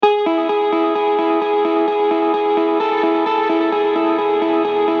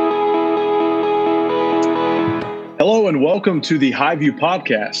Welcome to the Highview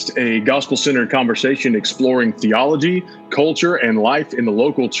Podcast, a gospel-centered conversation exploring theology, culture, and life in the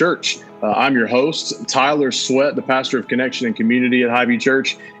local church. I'm your host, Tyler Sweat, the pastor of Connection and Community at Highview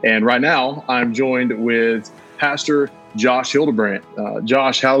Church. And right now, I'm joined with Pastor Josh Hildebrandt.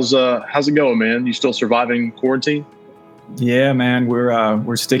 Josh, how's it going, man? You still surviving quarantine? Yeah, man,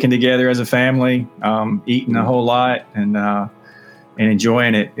 we're sticking together as a family, eating a whole lot and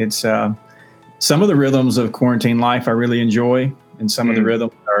enjoying it. It's some of the rhythms of quarantine life I really enjoy, and some of the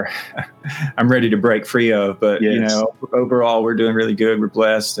rhythms are I'm ready to break free of. But yes. Overall, we're doing really good. We're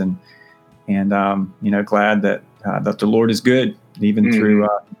blessed, and glad that the Lord is good even through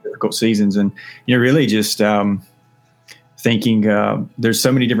difficult seasons. And really just thinking there's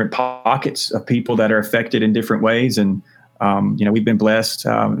so many different pockets of people that are affected in different ways, and we've been blessed.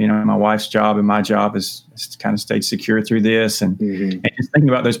 My wife's job and my job has kind of stayed secure through this, and just thinking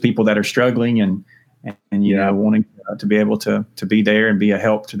about those people that are struggling and wanting to be able to be there and be a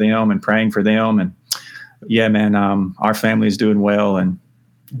help to them and praying for them. And our family is doing well. And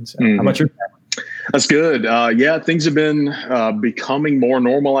so, how about your family? That's good. Things have been becoming more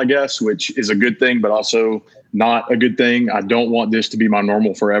normal, I guess, which is a good thing, but also not a good thing. I don't want this to be my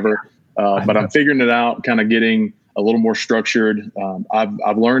normal forever, but I'm figuring it out, kind of getting a little more structured.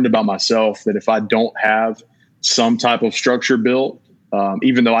 I've learned about myself that if I don't have some type of structure built,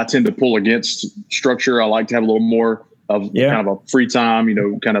 even though I tend to pull against structure, I like to have a little more of kind of a free time,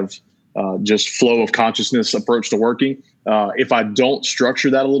 just flow of consciousness approach to working. If I don't structure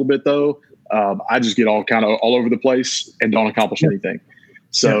that a little bit, though, I just get all over the place and don't accomplish anything.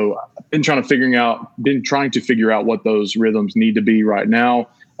 So I've been trying to figure out what those rhythms need to be right now,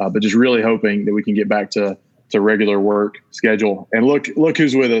 but just really hoping that we can get back to regular work schedule. And look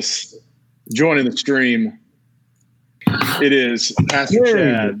who's with us, joining the stream. It is Pastor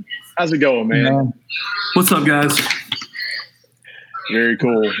Chad. How's it going, man? What's up, guys? Very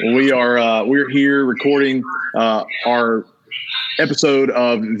cool. Well, we're here recording our episode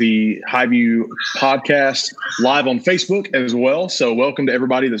of the Highview Podcast live on Facebook as well. So welcome to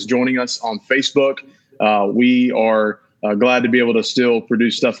everybody that's joining us on Facebook. We are glad to be able to still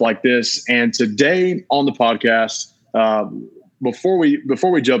produce stuff like this. And today on the podcast, before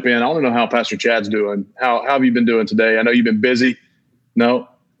we jump in, I want to know how Pastor Chad's doing. How have you been doing today? I know you've been busy. No?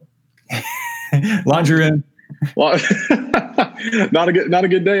 Laundry room. Not a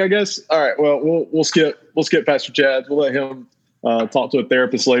good day, I guess. All right. Well, we'll skip Pastor Chad. We'll let him talk to a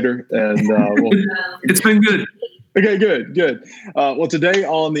therapist later. And it's been good. Okay, good. Well, today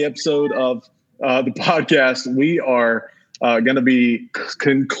on the episode of the podcast, we are going to be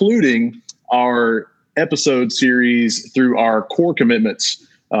concluding our episode series through our core commitments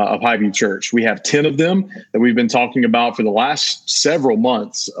of Highview Church. We have 10 of them that we've been talking about for the last several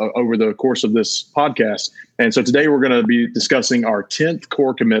months over the course of this podcast. And so today we're going to be discussing our 10th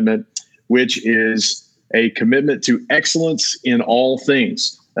core commitment, which is a commitment to excellence in all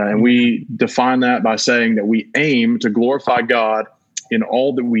things. And we define that by saying that we aim to glorify God in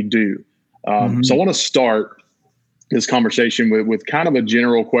all that we do. So I want to start this conversation with kind of a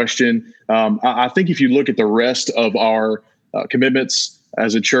general question. I think if you look at the rest of our commitments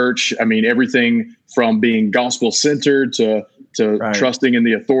as a church, I mean, everything from being gospel-centered to trusting in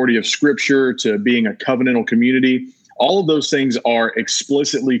the authority of Scripture to being a covenantal community, all of those things are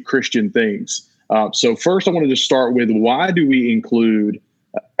explicitly Christian things. So first, I want to just start with, why do we include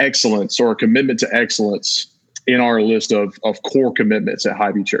excellence or a commitment to excellence in our list of core commitments at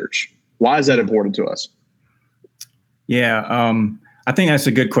Highview Church? Why is that important to us? Yeah, I think that's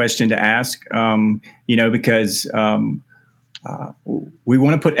a good question to ask, because we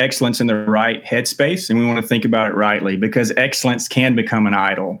want to put excellence in the right headspace, and we want to think about it rightly, because excellence can become an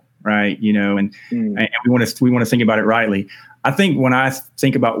idol, right? And we want to think about it rightly. I think when I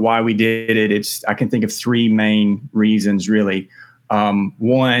think about why we did it, I can think of three main reasons, really.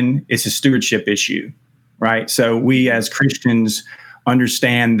 One, it's a stewardship issue, right? So we as Christians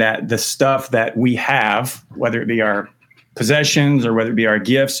understand that the stuff that we have, whether it be our possessions or whether it be our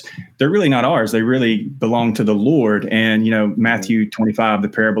gifts, they're really not ours. They really belong to the Lord. And, Matthew 25, the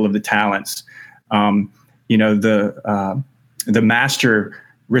parable of the talents, the master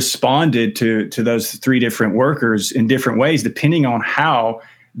responded to those three different workers in different ways, depending on how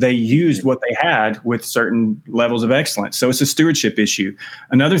they used what they had with certain levels of excellence. So it's a stewardship issue.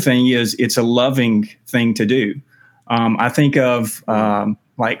 Another thing is it's a loving thing to do. I think of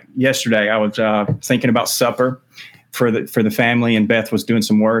like yesterday, I was thinking about supper for the family, and Beth was doing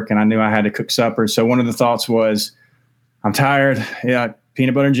some work, and I knew I had to cook supper. So one of the thoughts was, I'm tired. Yeah,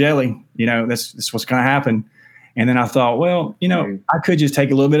 peanut butter and jelly. That's what's going to happen. And then I thought, well, I could just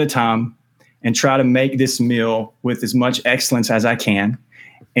take a little bit of time and try to make this meal with as much excellence as I can.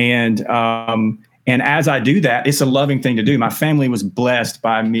 And as I do that, it's a loving thing to do. My family was blessed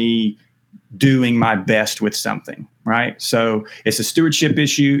by me doing my best with something, right? So it's a stewardship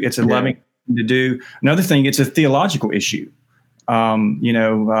issue. It's a loving thing to do. Another thing, it's a theological issue. 1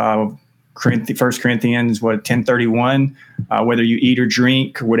 Corinthians 10:31, whether you eat or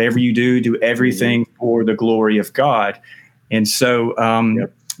drink or whatever you do everything for the glory of God. And so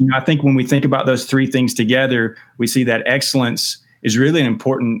I think when we think about those three things together, we see that excellence is really an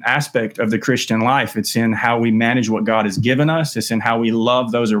important aspect of the Christian life. It's in how we manage what God has given us. It's in how we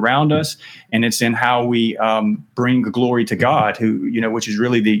love those around us. And it's in how we bring glory to God, which is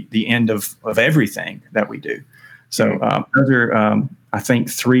really the end of everything that we do. So those are, I think,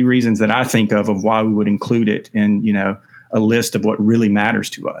 three reasons that I think of why we would include it in, a list of what really matters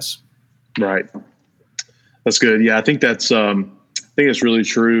to us. Right. That's good. Yeah, I think that's really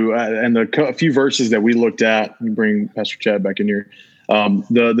true. And a few verses that we looked at, let me bring Pastor Chad back in here.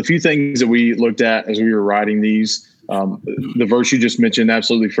 The few things that we looked at as we were writing these, the verse you just mentioned,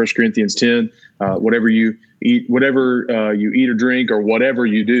 absolutely, 1 Corinthians 10, whatever you eat or drink or whatever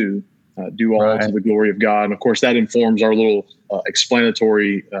you do all to the glory of God. And of course, that informs our little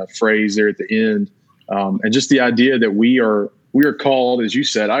explanatory phrase there at the end. And just the idea that we are called, as you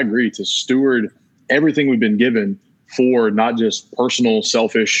said, I agree, to steward everything we've been given for not just personal,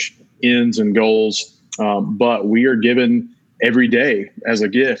 selfish ends and goals, but we are given every day as a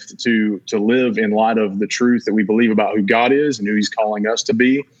gift to live in light of the truth that we believe about who God is and who He's calling us to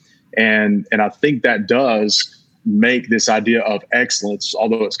be. And I think that does make this idea of excellence,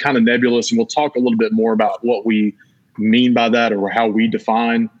 although it's kind of nebulous, and we'll talk a little bit more about what we mean by that or how we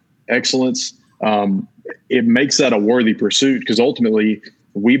define excellence. It makes that a worthy pursuit because ultimately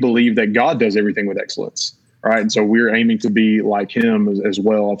we believe that God does everything with excellence. Right. And so we're aiming to be like Him as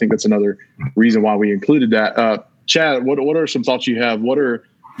well. I think that's another reason why we included that. Chad, what are some thoughts you have? What are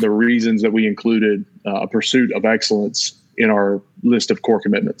the reasons that we included a pursuit of excellence in our list of core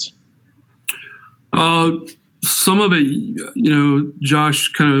commitments? Some of it,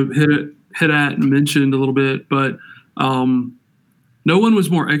 Josh kind of hit at and mentioned a little bit, but no one was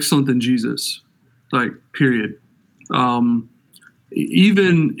more excellent than Jesus, period.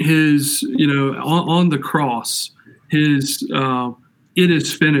 Even his, on the cross, his "it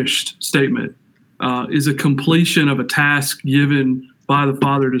is finished" statement is a completion of a task given by the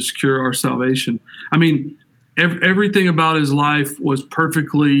Father to secure our salvation. I mean, everything about his life was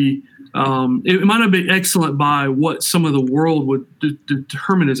perfectly. It might have been excellent by what some of the world would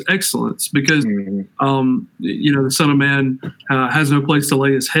determine as excellence, because the Son of Man has no place to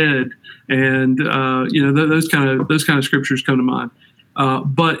lay his head, and those kind of scriptures come to mind.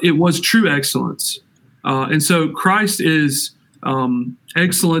 But it was true excellence, and so Christ is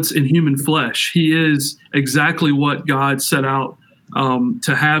excellence in human flesh. He is exactly what God set out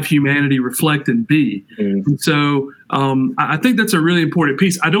to have humanity reflect and be. And so I think that's a really important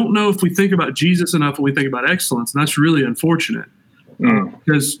piece. I don't know if we think about Jesus enough when we think about excellence, and that's really unfortunate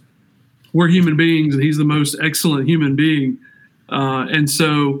because we're human beings and He's the most excellent human being. And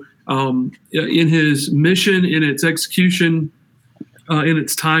so in His mission, in its execution, in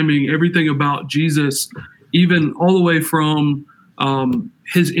its timing, everything about Jesus, even all the way from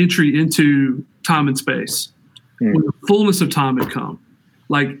His entry into time and space, when the fullness of time had come,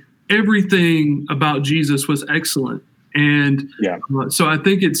 everything about Jesus was excellent. And so I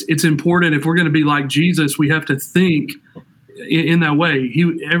think it's important, if we're going to be like Jesus, we have to think in that way.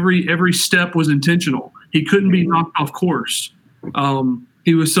 Every step was intentional. He couldn't be knocked off course.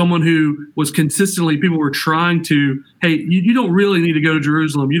 He was someone who was consistently, people were trying to, hey, you don't really need to go to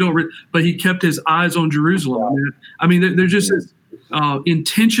Jerusalem. But he kept his eyes on Jerusalem. I mean, there's just this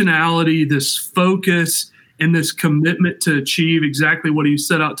intentionality, this focus, and this commitment to achieve exactly what he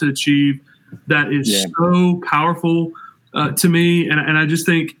set out to achieve that is so powerful to me. And I just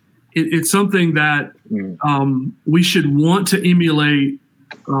think it's something that we should want to emulate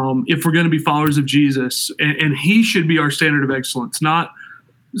if we're going to be followers of Jesus. And He should be our standard of excellence, not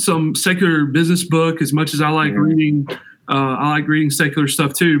some secular business book, as much as I like reading. I like reading secular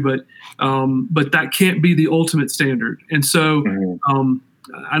stuff too, but that can't be the ultimate standard. And so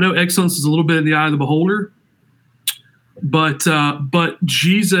I know excellence is a little bit in the eye of the beholder, but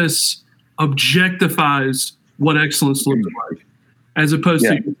Jesus objectifies what excellence looks like, as opposed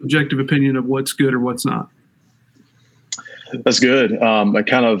to your subjective opinion of what's good or what's not. That's good. I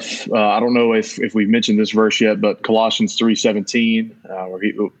kind of I don't know if we've mentioned this verse yet, but Colossians 3:17,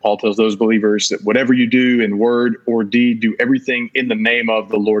 where Paul tells those believers that whatever you do in word or deed, do everything in the name of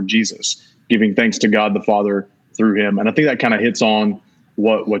the Lord Jesus, giving thanks to God the Father through Him. And I think that kind of hits on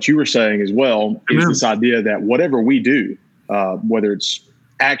what you were saying as well is Amen. this idea that whatever we do, whether it's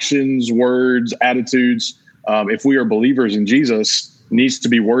actions, words, attitudes, if we are believers in Jesus, needs to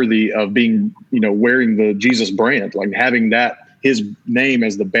be worthy of being, wearing the Jesus brand, like having his name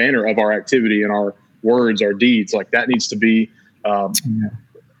as the banner of our activity and our words, our deeds, like that needs to be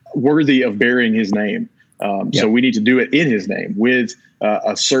worthy of bearing his name. So we need to do it in his name with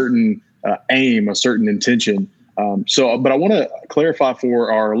a certain aim, a certain intention. But I want to clarify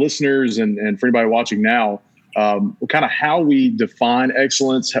for our listeners and for anybody watching now, kind of how we define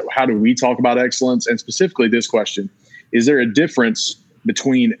excellence. How do we talk about excellence? And specifically this question, is there a difference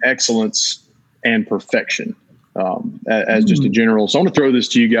between excellence and perfection as just a general? So I want to throw this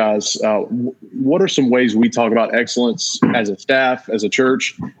to you guys. What are some ways we talk about excellence as a staff, as a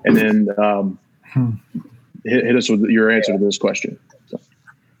church? And then hit us with your answer to this question.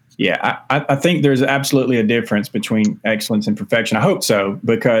 Yeah, I think there's absolutely a difference between excellence and perfection. I hope so,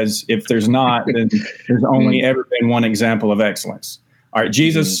 because if there's not, then there's only ever been one example of excellence. All right,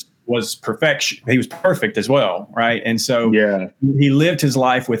 Jesus was perfection. He was perfect as well, right? And so he lived his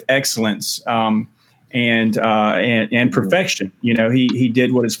life with excellence and perfection. He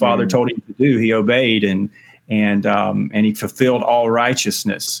did what his Father told him to do. He obeyed and he fulfilled all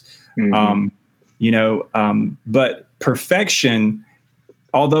righteousness. But perfection,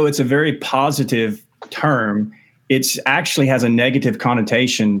 although it's a very positive term, it actually has a negative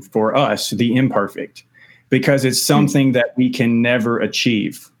connotation for us, the imperfect, because it's something that we can never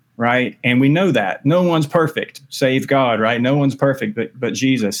achieve, right? And we know that no one's perfect, save God, right? No one's perfect but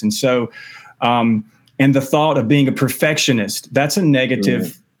Jesus. And so, and the thought of being a perfectionist, that's a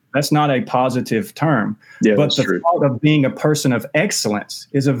negative, that's not a positive term. Yeah, but the true. thought of being a person of excellence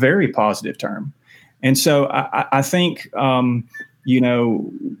is a very positive term. And so I think,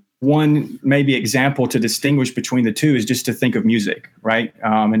 one maybe example to distinguish between the two is just to think of music, right?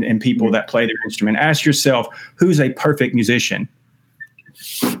 And people that play their instrument. Ask yourself, who's a perfect musician?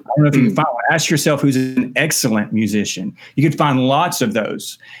 I don't know if you can find one. Ask yourself, who's an excellent musician? You could find lots of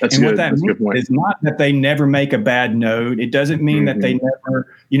those. That's and good. What that That's means is not that they never make a bad note. It doesn't mean that they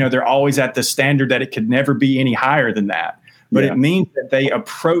never, they're always at the standard that it could never be any higher than that. But it means that they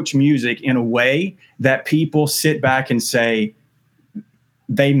approach music in a way that people sit back and say,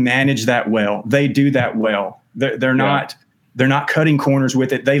 they manage that well. They do that well. They're not cutting corners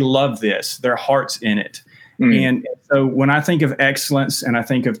with it. They love this. Their heart's in it. And so when I think of excellence and I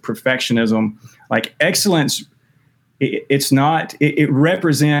think of perfectionism, like excellence, it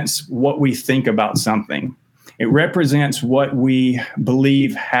represents what we think about something. It represents what we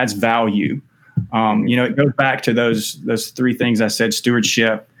believe has value. It goes back to those three things I said: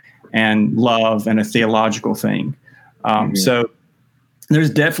 stewardship and love and a theological thing. So there's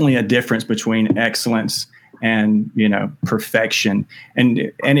definitely a difference between excellence and, perfection. And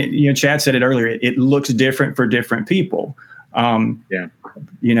it, Chad said it earlier, it looks different for different people.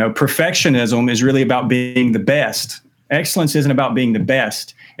 Perfectionism is really about being the best. Excellence isn't about being the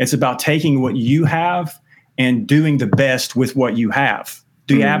best. It's about taking what you have and doing the best with what you have.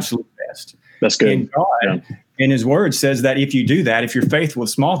 Do the absolute best. That's good. And God, in his word, says that if you do that, if you're faithful with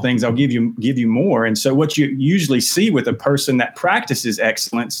small things, I'll give you more. And so what you usually see with a person that practices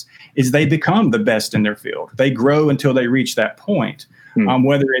excellence is they become the best in their field. They grow until they reach that point.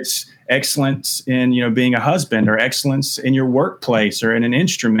 Whether it's excellence in, being a husband, or excellence in your workplace or in an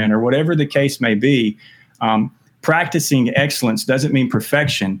instrument, or whatever the case may be, practicing excellence doesn't mean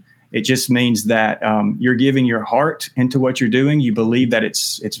perfection. It just means that you're giving your heart into what you're doing. You believe that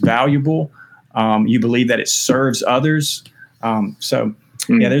it's valuable. You believe that it serves others.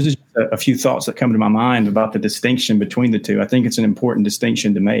 There's just a few thoughts that come to my mind about the distinction between the two. I think it's an important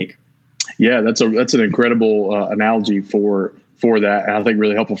distinction to make. Yeah, that's an incredible analogy for that, and I think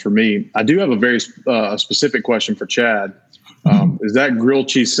really helpful for me. I do have a very specific question for Chad. Is that grilled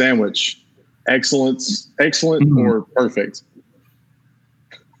cheese sandwich excellent or perfect?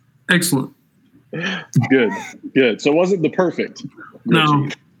 Excellent. Good. So it wasn't the perfect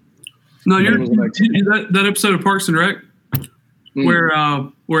grilled cheese. No, that episode of Parks and Rec where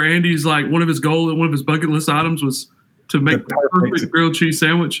Andy's like, one of his bucket list items was to make the perfect grilled cheese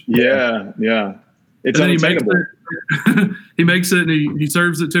sandwich. Yeah. It's unattainable. He makes it and he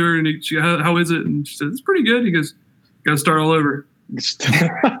serves it to her, and she goes, how is it? And she says, it's pretty good. He goes, got to start all over. See,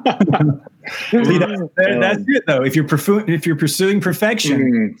 that's it though. If you're pursuing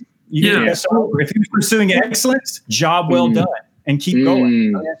perfection, if you're pursuing excellence, job well done. And keep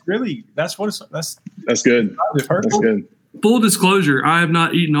going. That's good. That's good. Full disclosure, I have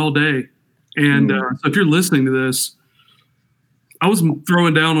not eaten all day. And so if you're listening to this, I was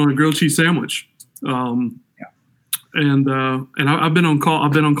throwing down on a grilled cheese sandwich. I've been on call.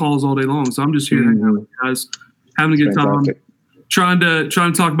 I've been on calls all day long, so I'm just here hanging out with you guys, having a good time, trying to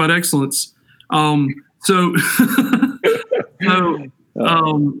talk about excellence.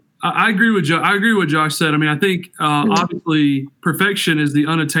 I agree with I agree with what Josh said. I mean, I think obviously perfection is the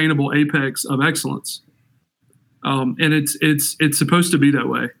unattainable apex of excellence, and it's supposed to be that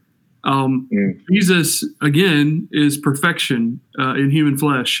way. Jesus again is perfection in human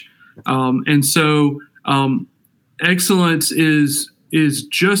flesh, and so excellence is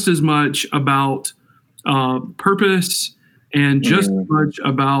just as much about purpose and just as much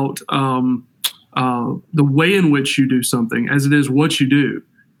about the way in which you do something as it is what you do.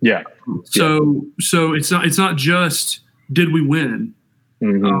 Yeah. So it's not just did we win,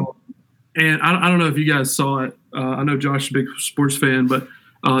 and I don't know if you guys saw it. I know Josh is a big sports fan, but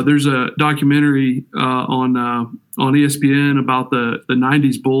there's a documentary on ESPN about the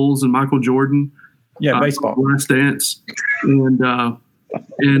 '90s Bulls and Michael Jordan. Yeah, baseball. Last Dance, and the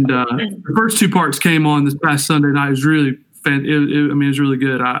first two parts came on this past Sunday night. It was really it was really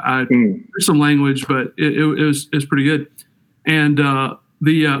good. There's some language, but it was pretty good. And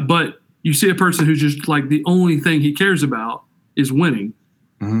but you see a person who's just like the only thing he cares about is winning.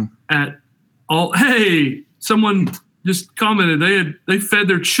 At all, hey, someone just commented they fed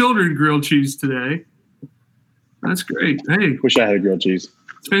their children grilled cheese today. That's great. Hey, wish I had a grilled cheese.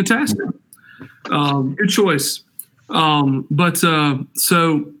 It's fantastic. Good choice. But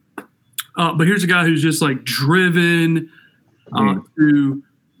here's a guy who's just like driven to,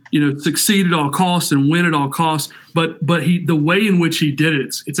 succeed at all costs and win at all costs. But the way in which he did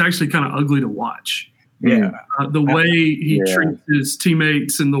it, it's actually kind of ugly to watch. Yeah. The way he treats his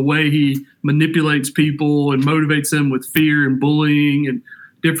teammates and the way he manipulates people and motivates them with fear and bullying and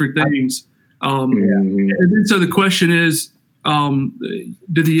different things. And then, so the question is,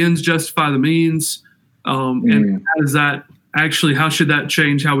 do the ends justify the means? And how should that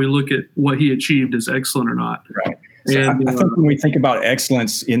change how we look at what he achieved as excellent or not? Right. So I think when we think about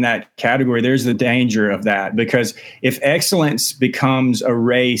excellence in that category, there's the danger of that, because if excellence becomes a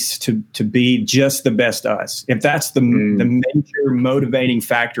race to be just the best us, if that's the major motivating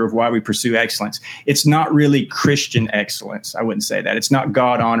factor of why we pursue excellence, it's not really Christian excellence. I wouldn't say that. It's not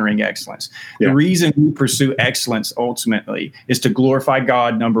God-honoring excellence. Yeah. The reason we pursue excellence ultimately is to glorify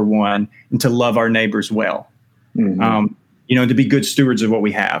God, number one, and to love our neighbors well. To be good stewards of what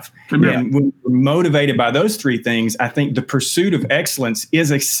we have. And when we're motivated by those three things, I think the pursuit of excellence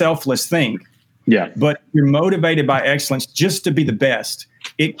is a selfless thing. Yeah. But you're motivated by excellence just to be the best.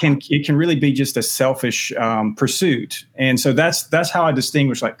 It can really be just a selfish pursuit. And so that's how I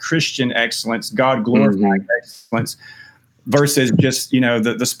distinguish like Christian excellence, God glorifying excellence, versus just,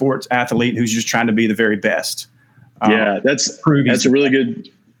 the sports athlete who's just trying to be the very best.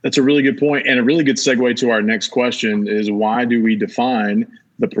 That's a really good point, and a really good segue to our next question is, why do we define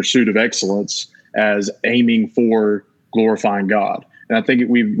the pursuit of excellence as aiming for glorifying God? And I think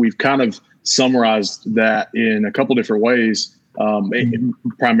we've kind of summarized that in a couple different ways,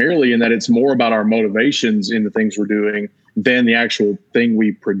 primarily in that it's more about our motivations in the things we're doing than the actual thing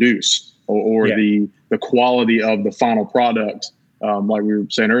we produce or the quality of the final product. Like we were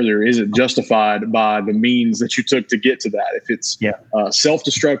saying earlier, is it justified by the means that you took to get to that? If it's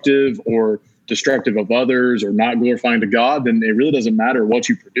self-destructive or destructive of others or not glorifying to God, then it really doesn't matter what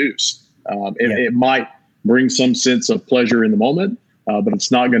you produce. It might bring some sense of pleasure in the moment, but it's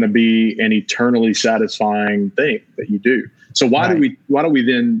not going to be an eternally satisfying thing that you do. So why do we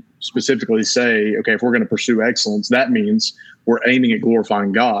then specifically say, okay, if we're going to pursue excellence, that means we're aiming at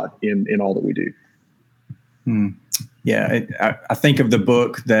glorifying God in all that we do? Yeah, I think of the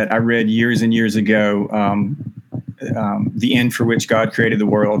book that I read years and years ago, The End for Which God Created the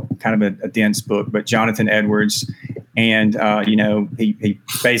World, kind of a dense book, but Jonathan Edwards. And, he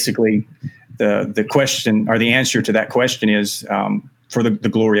basically, the question or the answer to that question is for the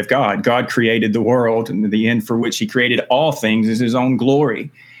glory of God. God created the world, and the end for which he created all things is his own glory.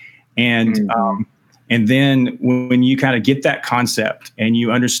 And then when you kind of get that concept and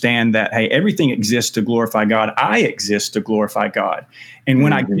you understand that, hey, everything exists to glorify God, I exist to glorify God. And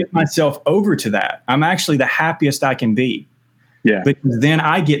when I get myself over to that, I'm actually the happiest I can be. Yeah. Because then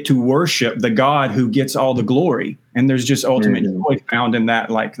I get to worship the God who gets all the glory. And there's just ultimate joy found in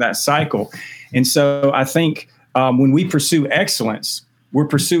that cycle. And so I think when we pursue excellence, we're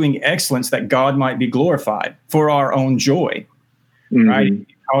pursuing excellence that God might be glorified for our own joy, right?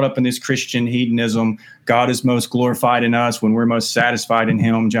 Caught up in this Christian hedonism, God is most glorified in us when we're most satisfied in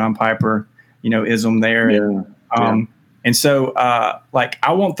him. John Piper, ism there. And so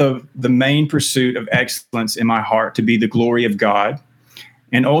I want the main pursuit of excellence in my heart to be the glory of God.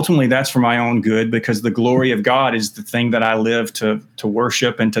 And ultimately, that's for my own good, because the glory of God is the thing that I live to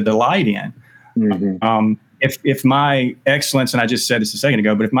worship and to delight in. Mm-hmm. If my excellence, and I just said this a second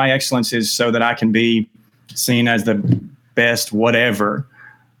ago, but if my excellence is so that I can be seen as the best whatever,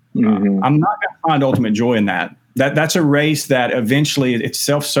 mm-hmm. I'm not going to find ultimate joy in that. That's a race that eventually it's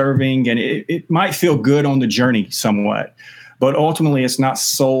self-serving, and it might feel good on the journey somewhat, but ultimately it's not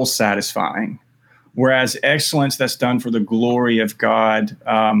soul satisfying. Whereas excellence that's done for the glory of God,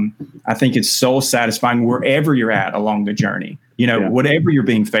 I think it's soul satisfying wherever you're at along the journey. Whatever you're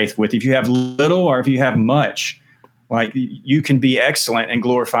being faithful with, if you have little or if you have much, like you can be excellent and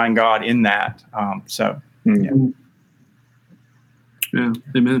glorifying God in that. Yeah,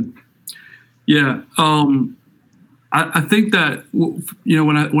 amen. Yeah. I think that,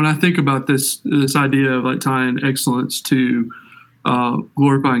 when I think about this idea of like tying excellence to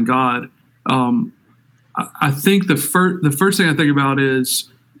glorifying God, I think the first thing I think about is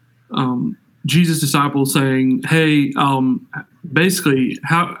Jesus' disciples saying, "Hey, basically,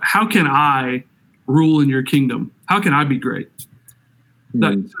 how can I rule in your kingdom? How can I be great?"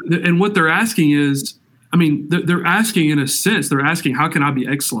 And what they're asking is, they're asking in a sense, they're asking, how can I be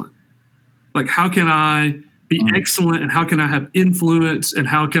excellent? Like, how can I be excellent, and how can I have influence, and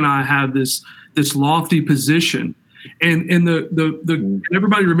how can I have this lofty position? And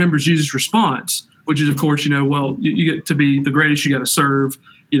everybody remembers Jesus' response, which is, of course, you get to be the greatest, you got to serve,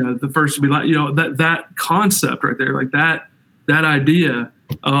 the first to be like, that concept right there, like that idea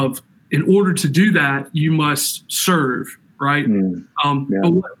of, in order to do that, you must serve, right?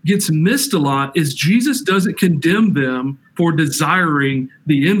 But what gets missed a lot is Jesus doesn't condemn them for desiring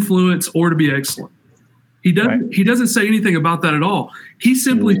the influence or to be excellent. He doesn't say anything about that at all. He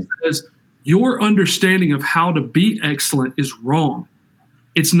simply says, your understanding of how to be excellent is wrong.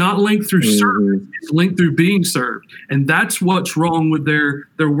 It's not linked through service. It's linked through being served. And that's what's wrong with their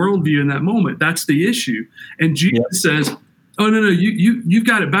worldview in that moment. That's the issue. And Jesus says, oh, no, you've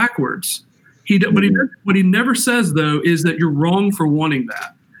got it backwards. But what he never says, though, is that you're wrong for wanting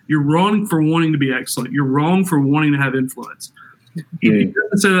that. You're wrong for wanting to be excellent. You're wrong for wanting to have influence. He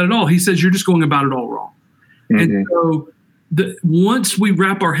doesn't say that at all. He says you're just going about it all wrong. And so once we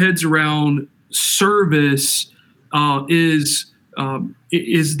wrap our heads around service is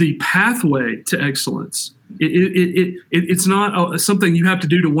the pathway to excellence. It's not something you have to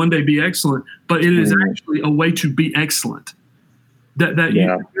do to one day be excellent, but it is actually a way to be excellent. That you're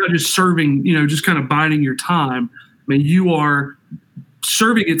not just serving, just kind of biding your time. You are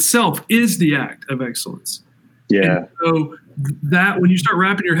serving itself is the act of excellence. Yeah. And so that when you start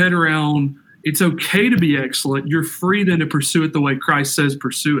wrapping your head around, it's okay to be excellent, you're free then to pursue it the way Christ says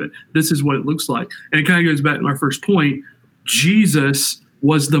pursue it. This is what it looks like. And it kind of goes back to my first point. Jesus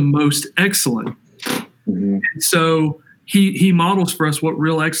was the most excellent. And so he models for us what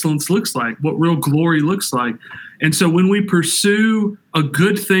real excellence looks like, what real glory looks like. And so when we pursue a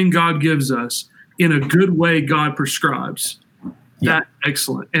good thing God gives us in a good way God prescribes, that's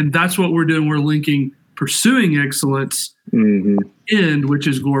excellent. And that's what we're doing. We're linking pursuing excellence end, which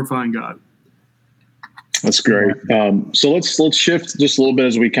is glorifying God. That's great. So let's shift just a little bit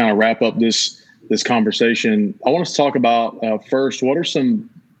as we kind of wrap up this conversation. I want us to talk about first, what are some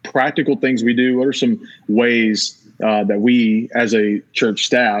practical things we do? What are some ways that we as a church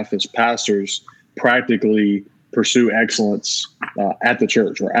staff, as pastors, practically pursue excellence at the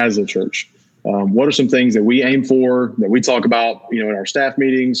church or as a church? What are some things that we aim for, that we talk about, in our staff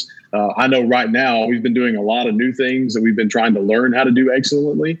meetings? I know right now we've been doing a lot of new things that we've been trying to learn how to do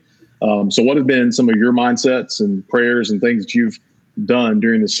excellently. So what have been some of your mindsets and prayers and things that you've done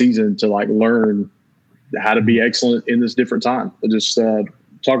during the season to learn how to be excellent in this different time? Just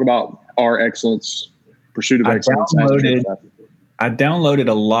talk about our excellence, pursuit of excellence. I downloaded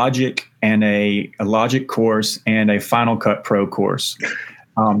a Logic and a Logic course and a Final Cut Pro course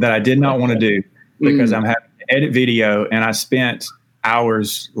that I did not want to do because I'm having to edit video, and I spent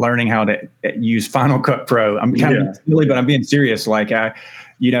hours learning how to use Final Cut Pro. I'm kind of silly, but I'm being serious. I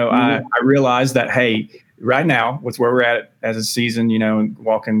realized that, hey, right now with where we're at as a season, and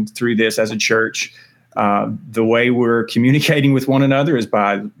walking through this as a church, the way we're communicating with one another is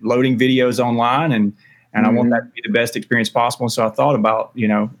by loading videos online, and I want that to be the best experience possible. So I thought about,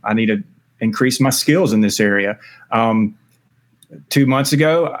 I need to increase my skills in this area. 2 months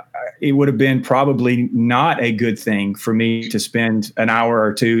ago, it would have been probably not a good thing for me to spend an hour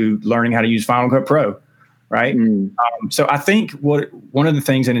or two learning how to use Final Cut Pro. Right. So I think one of the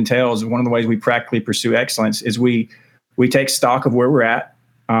things it entails, one of the ways we practically pursue excellence is we take stock of where we're at.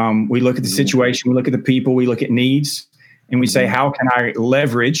 We look at the situation, we look at the people, we look at needs, and we say, how can I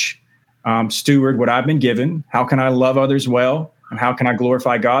leverage, steward what I've been given? How can I love others well? And how can I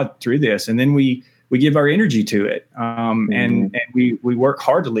glorify God through this? And then we give our energy to it, and we work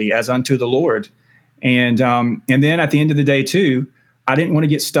heartily as unto the Lord. And then at the end of the day too, I didn't want to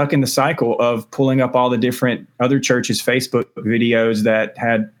get stuck in the cycle of pulling up all the different other churches' Facebook videos that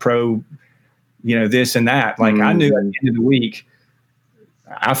had pro, this and that. Like I knew at the end of the week,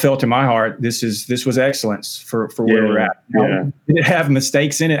 I felt in my heart, this was excellence for where we're at. Did it have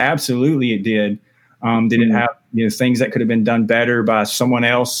mistakes in it? Absolutely, it did. Did it have things that could have been done better by someone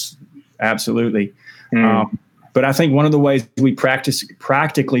else? Absolutely. But I think one of the ways we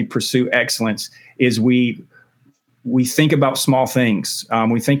practically pursue excellence is we think about small things.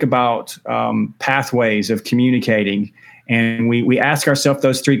 We think about pathways of communicating, and we ask ourselves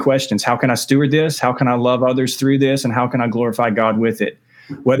those three questions: how can I steward this? How can I love others through this? And how can I glorify God with it?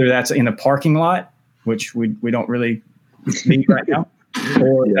 Whether that's in a parking lot, which we don't really need right now,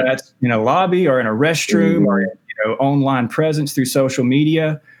 or that's in a lobby or in a restroom, or online presence through social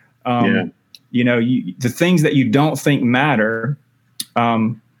media. The things that you don't think matter,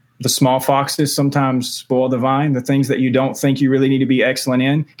 the small foxes sometimes spoil the vine. The things that you don't think you really need to be excellent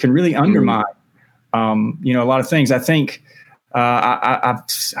in can really undermine, a lot of things. I think I've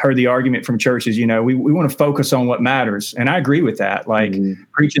heard the argument from churches, we want to focus on what matters. And I agree with that. Like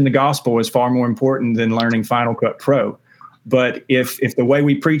preaching the gospel is far more important than learning Final Cut Pro. But if the way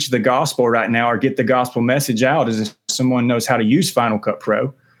we preach the gospel right now or get the gospel message out is if someone knows how to use Final Cut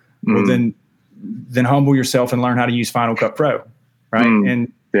Pro, well, then humble yourself and learn how to use Final Cut Pro. Right.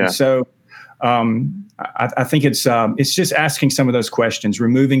 So I think it's just asking some of those questions,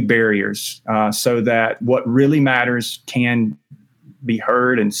 removing barriers so that what really matters can be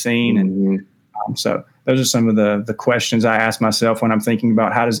heard and seen. And so those are some of the questions I ask myself when I'm thinking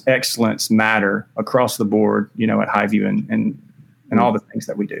about how does excellence matter across the board, at Highview and all the things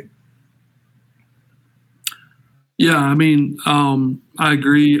that we do. Yeah, I mean, I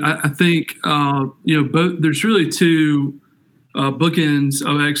agree. I think, both, there's really two bookends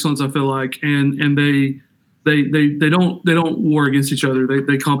of excellence, I feel like, and they don't war against each other.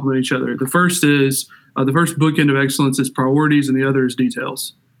 They complement each other. The first bookend of excellence is priorities, and the other is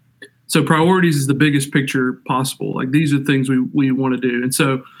details. So priorities is the biggest picture possible. Like these are the things we want to do. And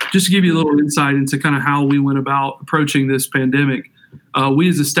so just to give you a little insight into kind of how we went about approaching this pandemic, we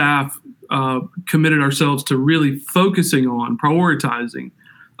as a staff committed ourselves to really focusing on prioritizing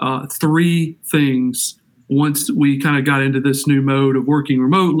three things once we kind of got into this new mode of working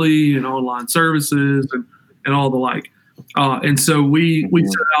remotely and online services and all the like. And so we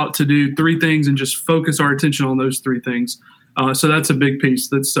set out to do three things and just focus our attention on those three things. So that's a big piece.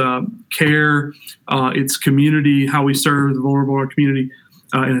 That's care, it's community, how we serve the vulnerable in our community,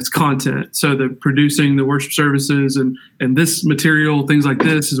 and it's content. So the producing the worship services and this material, things like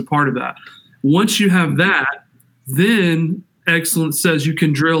this is a part of that. Once you have that, then excellence says you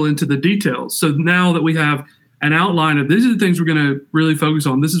can drill into the details. So now that we have an outline of these are the things we're going to really focus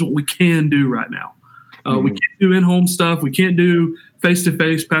on, this is what we can do right now. We can't do in-home stuff. We can't do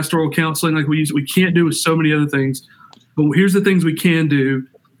face-to-face pastoral counseling like we use. We can't do with so many other things. But here's the things we can do.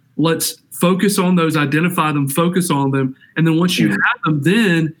 Let's focus on those, identify them, focus on them. And then once you have them,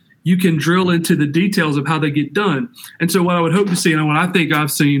 then you can drill into the details of how they get done. And so what I would hope to see, and what I think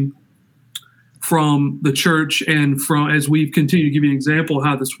I've seen from the church and from as we've continued to give you an example of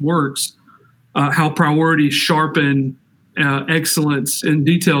how this works, how priorities sharpen excellence and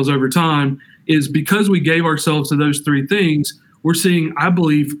details over time, is because we gave ourselves to those three things, we're seeing, I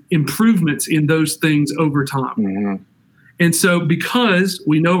believe, improvements in those things over time. Mm-hmm. And so because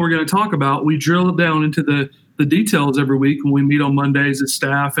we know we're going to talk about, we drill down into the details every week when we meet on Mondays as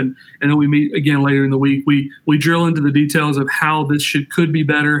staff, and then we meet again later in the week. We drill into the details of how this could be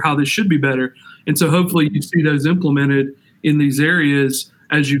better, how this should be better. And so hopefully you see those implemented in these areas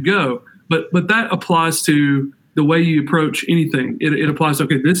as you go. But that applies to the way you approach anything. It applies to,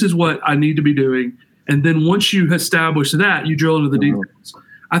 okay, this is what I need to be doing. And then once you establish that, you drill into the details.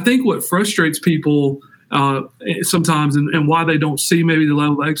 I think what frustrates people sometimes and why they don't see maybe the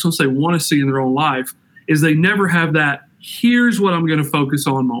level of excellence they want to see in their own life is they never have that, here's what I'm going to focus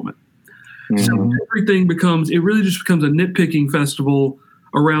on moment. Mm-hmm. So everything really just becomes a nitpicking festival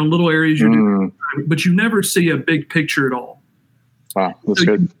around little areas you do, but you never see a big picture at all. Wow, that's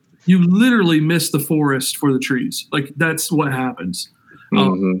good. You literally miss the forest for the trees. Like that's what happens.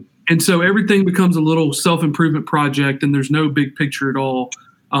 And so everything becomes a little self-improvement project and there's no big picture at all.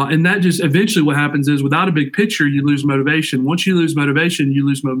 And that just eventually what happens is without a big picture, you lose motivation. Once you lose motivation, you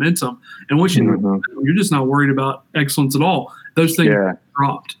lose momentum. And once you lose momentum, you're just not worried about excellence at all. Those things are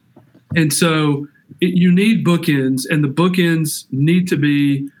dropped. And so you need bookends, and the bookends need to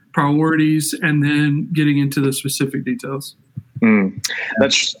be priorities and then getting into the specific details.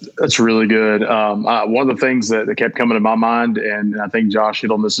 That's really good. One of the things that kept coming to my mind, and I think Josh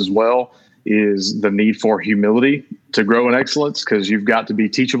hit on this as well, is the need for humility to grow in excellence, because you've got to be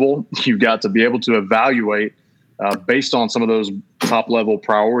teachable. You've got to be able to evaluate based on some of those top level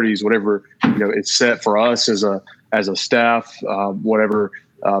priorities, whatever it's set for us as a staff, whatever,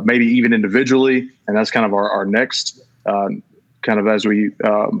 maybe even individually. And that's kind of our next kind of as we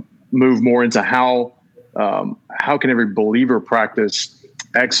move more into how can every believer practice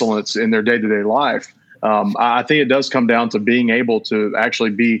excellence in their day-to-day life. I think it does come down to being able to actually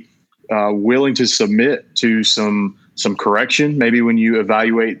be willing to submit to some correction, maybe when you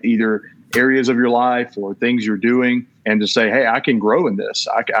evaluate either areas of your life or things you're doing, and to say, hey, I can grow in this.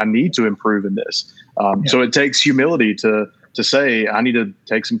 I need to improve in this. So it takes humility to say, I need to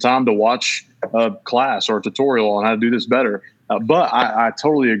take some time to watch a class or a tutorial on how to do this better. But I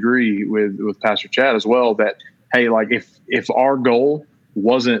totally agree with Pastor Chad as well that, hey, like if our goal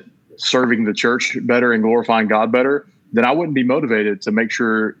wasn't serving the church better and glorifying God better, then I wouldn't be motivated to make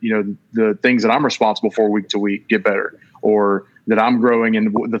sure, the things that I'm responsible for week to week get better, or that I'm growing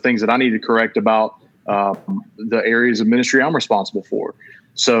in the things that I need to correct about the areas of ministry I'm responsible for.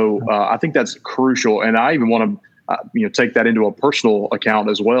 So I think that's crucial. And I even want to, take that into a personal account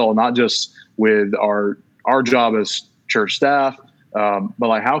as well, not just with our job as church staff, but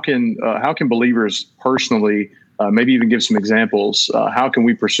like how can believers personally, maybe even give some examples, how can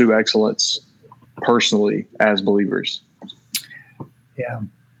we pursue excellence personally as believers? Yeah.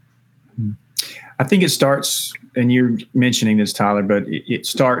 I think it starts, and you're mentioning this, Tyler, but it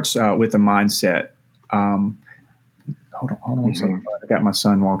starts with a mindset. Hold on one second. I got my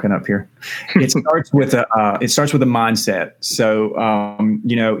son walking up here. It starts with a mindset. So,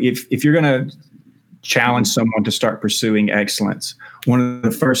 if you're going to challenge someone to start pursuing excellence, one of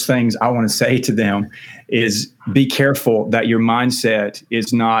the first things I want to say to them is be careful that your mindset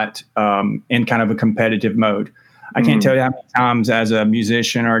is not in kind of a competitive mode. I can't tell you how many times as a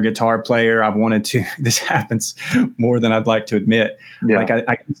musician or a guitar player I've wanted to, this happens more than I'd like to admit. Yeah. Like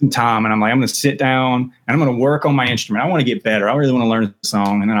I get some time and I'm like, I'm going to sit down and I'm going to work on my instrument. I want to get better. I really want to learn a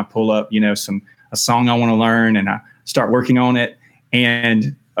song. And then I pull up, a song I want to learn, and I start working on it.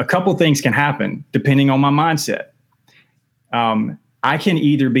 And a couple things can happen depending on my mindset. I can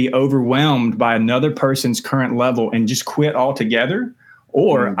either be overwhelmed by another person's current level and just quit altogether,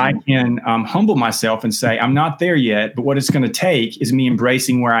 or I can humble myself and say, I'm not there yet, but what it's going to take is me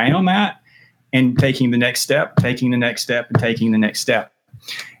embracing where I am at and taking the next step, and taking the next step.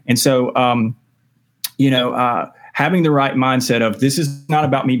 And so, having the right mindset of, this is not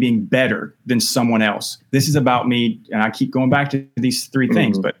about me being better than someone else. This is about me, and I keep going back to these three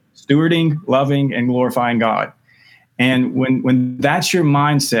things, but stewarding, loving, and glorifying God. And when that's your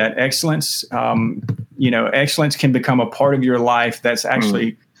mindset, excellence, excellence can become a part of your life. That's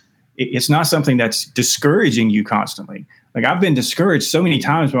actually, it's not something that's discouraging you constantly. Like I've been discouraged so many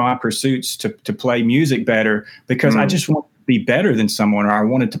times by my pursuits to play music better because I just want to be better than someone, or I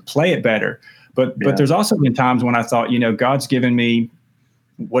wanted to play it better. But there's also been times when I thought, God's given me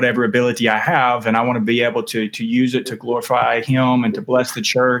whatever ability I have, and I want to be able to use it to glorify Him and to bless the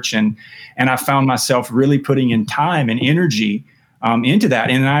church. And I found myself really putting in time and energy into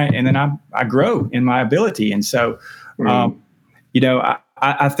that, and then I grow in my ability. And so,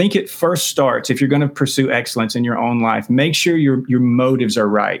 I think it first starts, if you're going to pursue excellence in your own life, make sure your motives are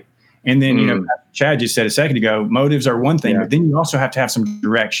right. And then, Chad just said a second ago, motives are one thing, but then you also have to have some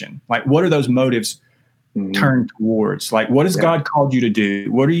direction. Like, what are those motives turned towards? Like, what has God called you to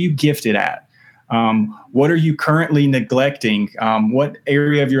do? What are you gifted at? What are you currently neglecting? What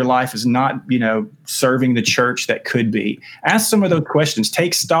area of your life is not, serving the church that could be? Ask some of those questions.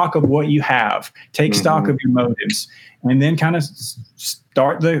 Take stock of what you have. Take stock of your motives, and then kind of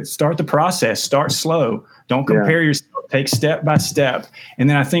start the process. Start slow. Don't compare yourself. Take step by step. And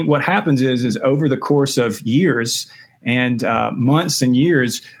then I think what happens is over the course of years and months and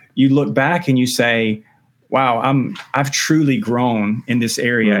years, you look back and you say, wow, I've truly grown in this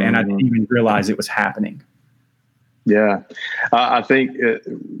area, and I didn't even realize it was happening. Yeah. I think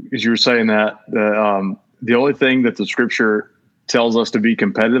as you were saying that, the only thing that the scripture tells us to be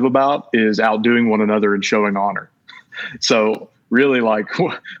competitive about is outdoing one another and showing honor. So really, like,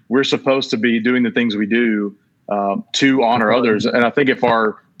 we're supposed to be doing the things we do to honor others. And I think if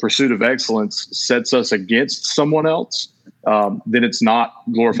our pursuit of excellence sets us against someone else, then it's not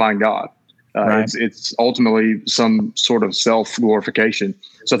glorifying God. Right. It's ultimately some sort of self-glorification.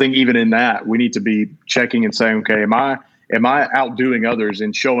 So I think even in that, we need to be checking and saying, okay, am I outdoing others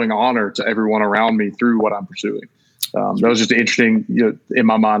and showing honor to everyone around me through what I'm pursuing? that was just interesting. In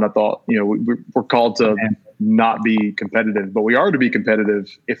my mind, I thought, we're called to not be competitive, but we are to be competitive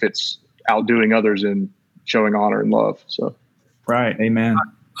if it's outdoing others and showing honor and love. So, right. Amen.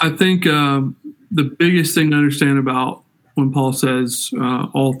 I think the biggest thing to understand about when Paul says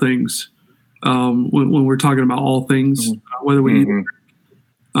all things, when we're talking about all things, whether we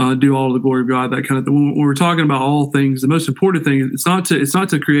do all to the glory of God, that kind of thing. When we're talking about all things, the most important thing it's not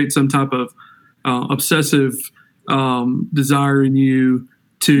to create some type of obsessive desire in you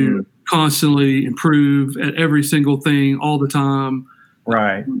to constantly improve at every single thing all the time.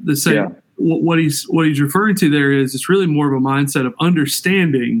 Right. The same. Yeah. What he's referring to there is it's really more of a mindset of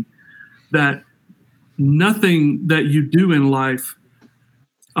understanding that nothing that you do in life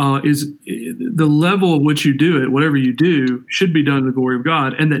is the level of which you do it, whatever you do, should be done to the glory of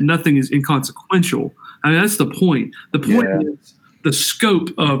God, and that nothing is inconsequential. I mean, that's the point. The point is the scope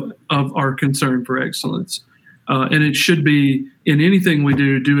of our concern for excellence. And it should be in anything we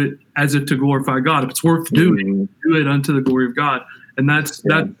do it as if to glorify God. If it's worth doing, do it unto the glory of God. And that's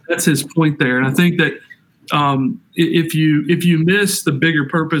his point there. And I think that if you miss the bigger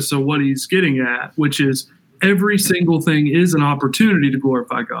purpose of what he's getting at, which is every single thing is an opportunity to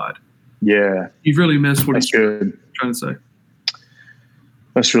glorify God. Yeah. You've really missed what he's trying to say.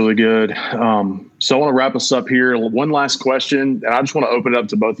 That's really good. So I want to wrap us up here. One last question, and I just want to open it up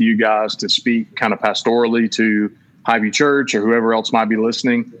to both of you guys to speak kind of pastorally to Highview Church or whoever else might be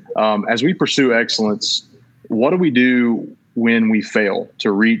listening. As we pursue excellence, what do we do when we fail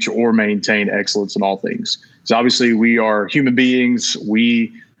to reach or maintain excellence in all things? Because obviously we are human beings.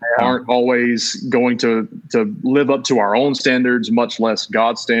 We aren't always going to live up to our own standards, much less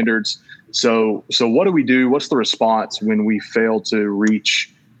God's standards. So what do we do? What's the response when we fail to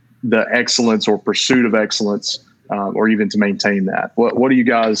reach the excellence or pursuit of excellence, or even to maintain that? What do you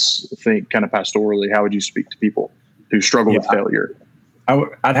guys think kind of pastorally? How would you speak to people who struggle with failure?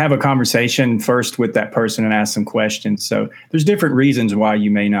 I'd have a conversation first with that person and ask some questions. So there's different reasons why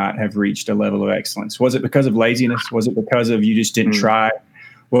you may not have reached a level of excellence. Was it because of laziness? Was it because of you just didn't try?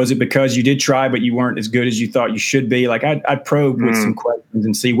 Was it because you did try, but you weren't as good as you thought you should be? Like I'd probe with some questions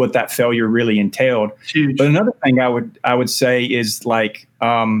and see what that failure really entailed. Huge. But another thing I would say is like,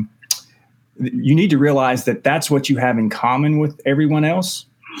 you need to realize that that's what you have in common with everyone else.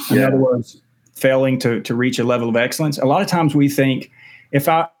 In other words, failing to reach a level of excellence. A lot of times we think,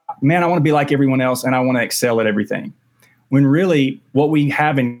 I want to be like everyone else and I want to excel at everything. When really what we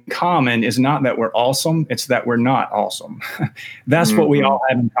have in common is not that we're awesome, it's that we're not awesome. That's what we all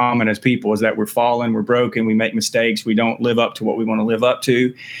have in common as people, is that we're fallen, we're broken, we make mistakes, we don't live up to what we want to live up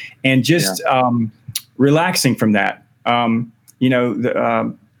to. And just relaxing from that.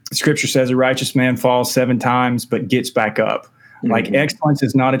 The scripture says a righteous man falls 7 times but gets back up. Like excellence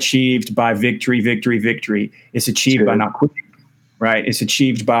is not achieved by victory. It's achieved by not quitting. Right. It's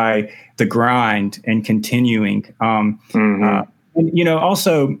achieved by the grind and continuing. Also,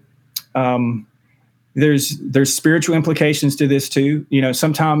 there's spiritual implications to this too.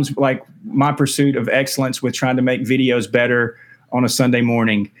 Sometimes like my pursuit of excellence with trying to make videos better on a Sunday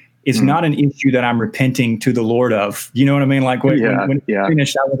morning is not an issue that I'm repenting to the Lord of. You know what I mean? Like when I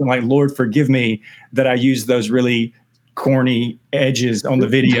finished, I wasn't like, Lord, forgive me that I used those really corny edges on the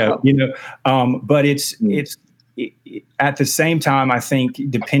video, but it's at the same time, I think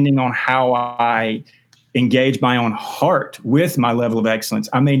depending on how I engage my own heart with my level of excellence,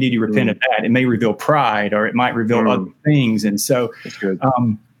 I may need to repent of that. It may reveal pride, or it might reveal other things. And so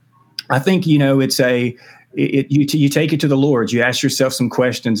I think, it's you take it to the Lord. You ask yourself some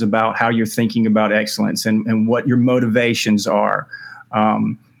questions about how you're thinking about excellence and what your motivations are.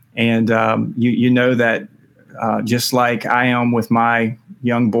 You know that just like I am with my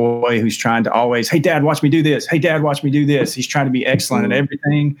young boy who's trying to always, hey, Dad, watch me do this. Hey, Dad, watch me do this. He's trying to be excellent at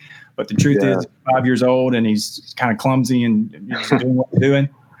everything. But the truth is, he's 5 years old and he's kind of clumsy and he's doing what he's doing.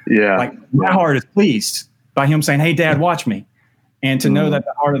 Yeah. Like my heart is pleased by him saying, hey, Dad, watch me. And to know that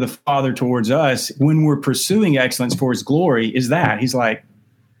the heart of the Father towards us, when we're pursuing excellence for his glory, is that he's like,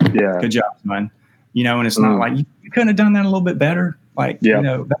 good job, son. And it's not like you couldn't have done that a little bit better. Like,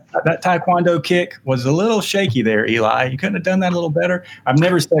 that Taekwondo kick was a little shaky there, Eli. You couldn't have done that a little better. I've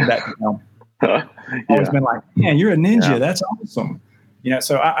never said that to him. I've always been like, man, you're a ninja. Yeah. That's awesome.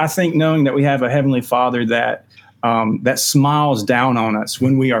 So I think knowing that we have a Heavenly Father that that smiles down on us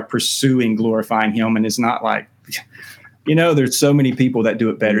when we are pursuing glorifying him, and it's not like, there's so many people that do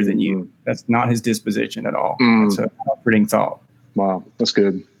it better than you. That's not his disposition at all. That's a comforting thought. Wow, that's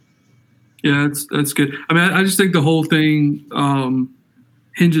good. Yeah, that's good. I mean, I just think the whole thing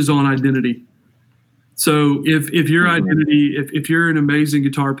hinges on identity. So if your identity, if you're an amazing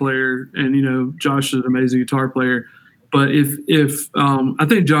guitar player, and Josh is an amazing guitar player, but if I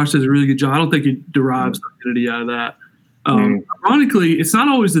think Josh does a really good job. I don't think he derives identity out of that. Ironically, it's not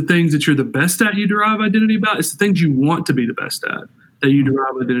always the things that you're the best at you derive identity about. It's the things you want to be the best at that you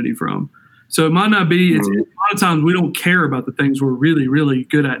derive identity from. So it might not be. It's, a lot of times we don't care about the things we're really, really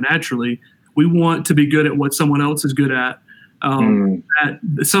good at naturally. We want to be good at what someone else is good at. At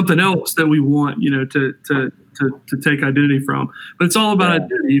something else that we want, to take identity from. But it's all about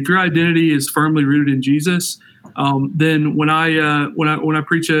identity. If your identity is firmly rooted in Jesus, then when I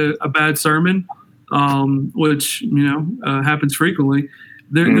preach a bad sermon, which happens frequently,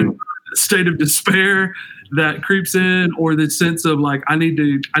 there's a state of despair that creeps in, or the sense of like I need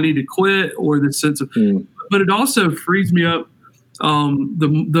to quit, or the sense of. But it also frees me up.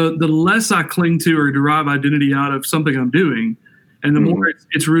 The less I cling to or derive identity out of something I'm doing, and the more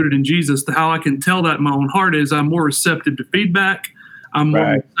it's rooted in Jesus, how I can tell that in my own heart is I'm more receptive to feedback. I'm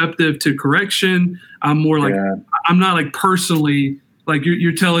more receptive to correction. I'm more like I'm not like personally like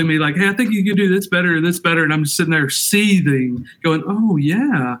you're telling me like, hey, I think you can do this better, and I'm just sitting there seething, going, oh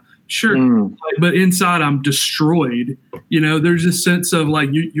yeah, sure. But inside I'm destroyed. There's a sense of like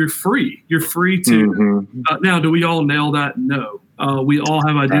you're free. You're free to. Now, do we all nail that? No. We all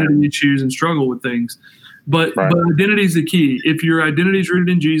have identity issues and struggle with things, but identity is the key. If your identity is rooted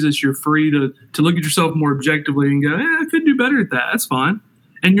in Jesus, you're free to look at yourself more objectively and go, I could do better at that. That's fine.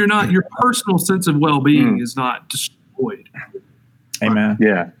 And your personal sense of well-being is not destroyed. Amen.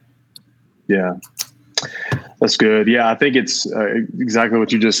 Yeah. That's good. Yeah, I think it's exactly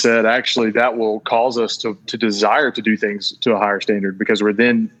what you just said. Actually, that will cause us to desire to do things to a higher standard, because we're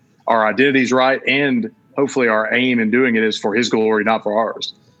then our identity's right, and hopefully our aim in doing it is for His glory, not for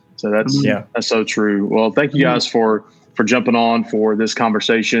ours. So that's so true. Well, thank you guys for jumping on for this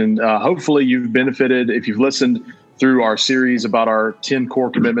conversation. Hopefully you've benefited if you've listened through our series about our 10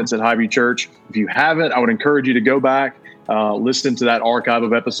 core commitments at Highview Church. If you haven't, I would encourage you to go back, listen to that archive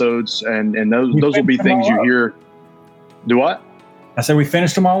of episodes, and those will be things you hear. Do what? I said we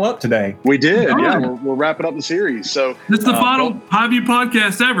finished them all up today. We did. Yeah, we're wrapping up the series. So this is the final Highview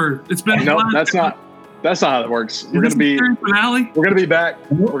podcast ever. It's been That's not how it works. We're going to be back. We're going to be back.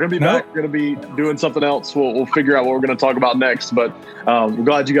 We're going to be doing something else. We'll figure out what we're going to talk about next. But we're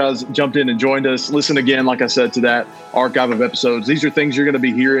glad you guys jumped in and joined us. Listen again, like I said, to that archive of episodes. These are things you're going to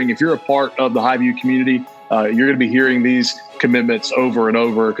be hearing. If you're a part of the Highview community, you're going to be hearing these commitments over and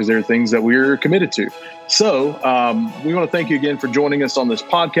over, because they're things that we're committed to. So we want to thank you again for joining us on this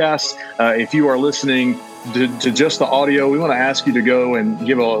podcast. If you are listening to just the audio, we want to ask you to go and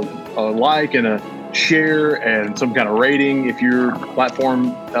give a like and a share and some kind of rating if your platform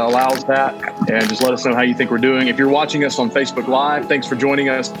allows that, and just let us know how you think we're doing. If you're watching us on Facebook Live, thanks for joining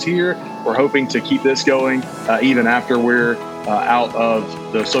us here. We're hoping to keep this going even after we're out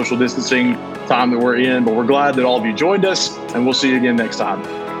of the social distancing time that we're in, but we're glad that all of you joined us, and we'll see you again next time.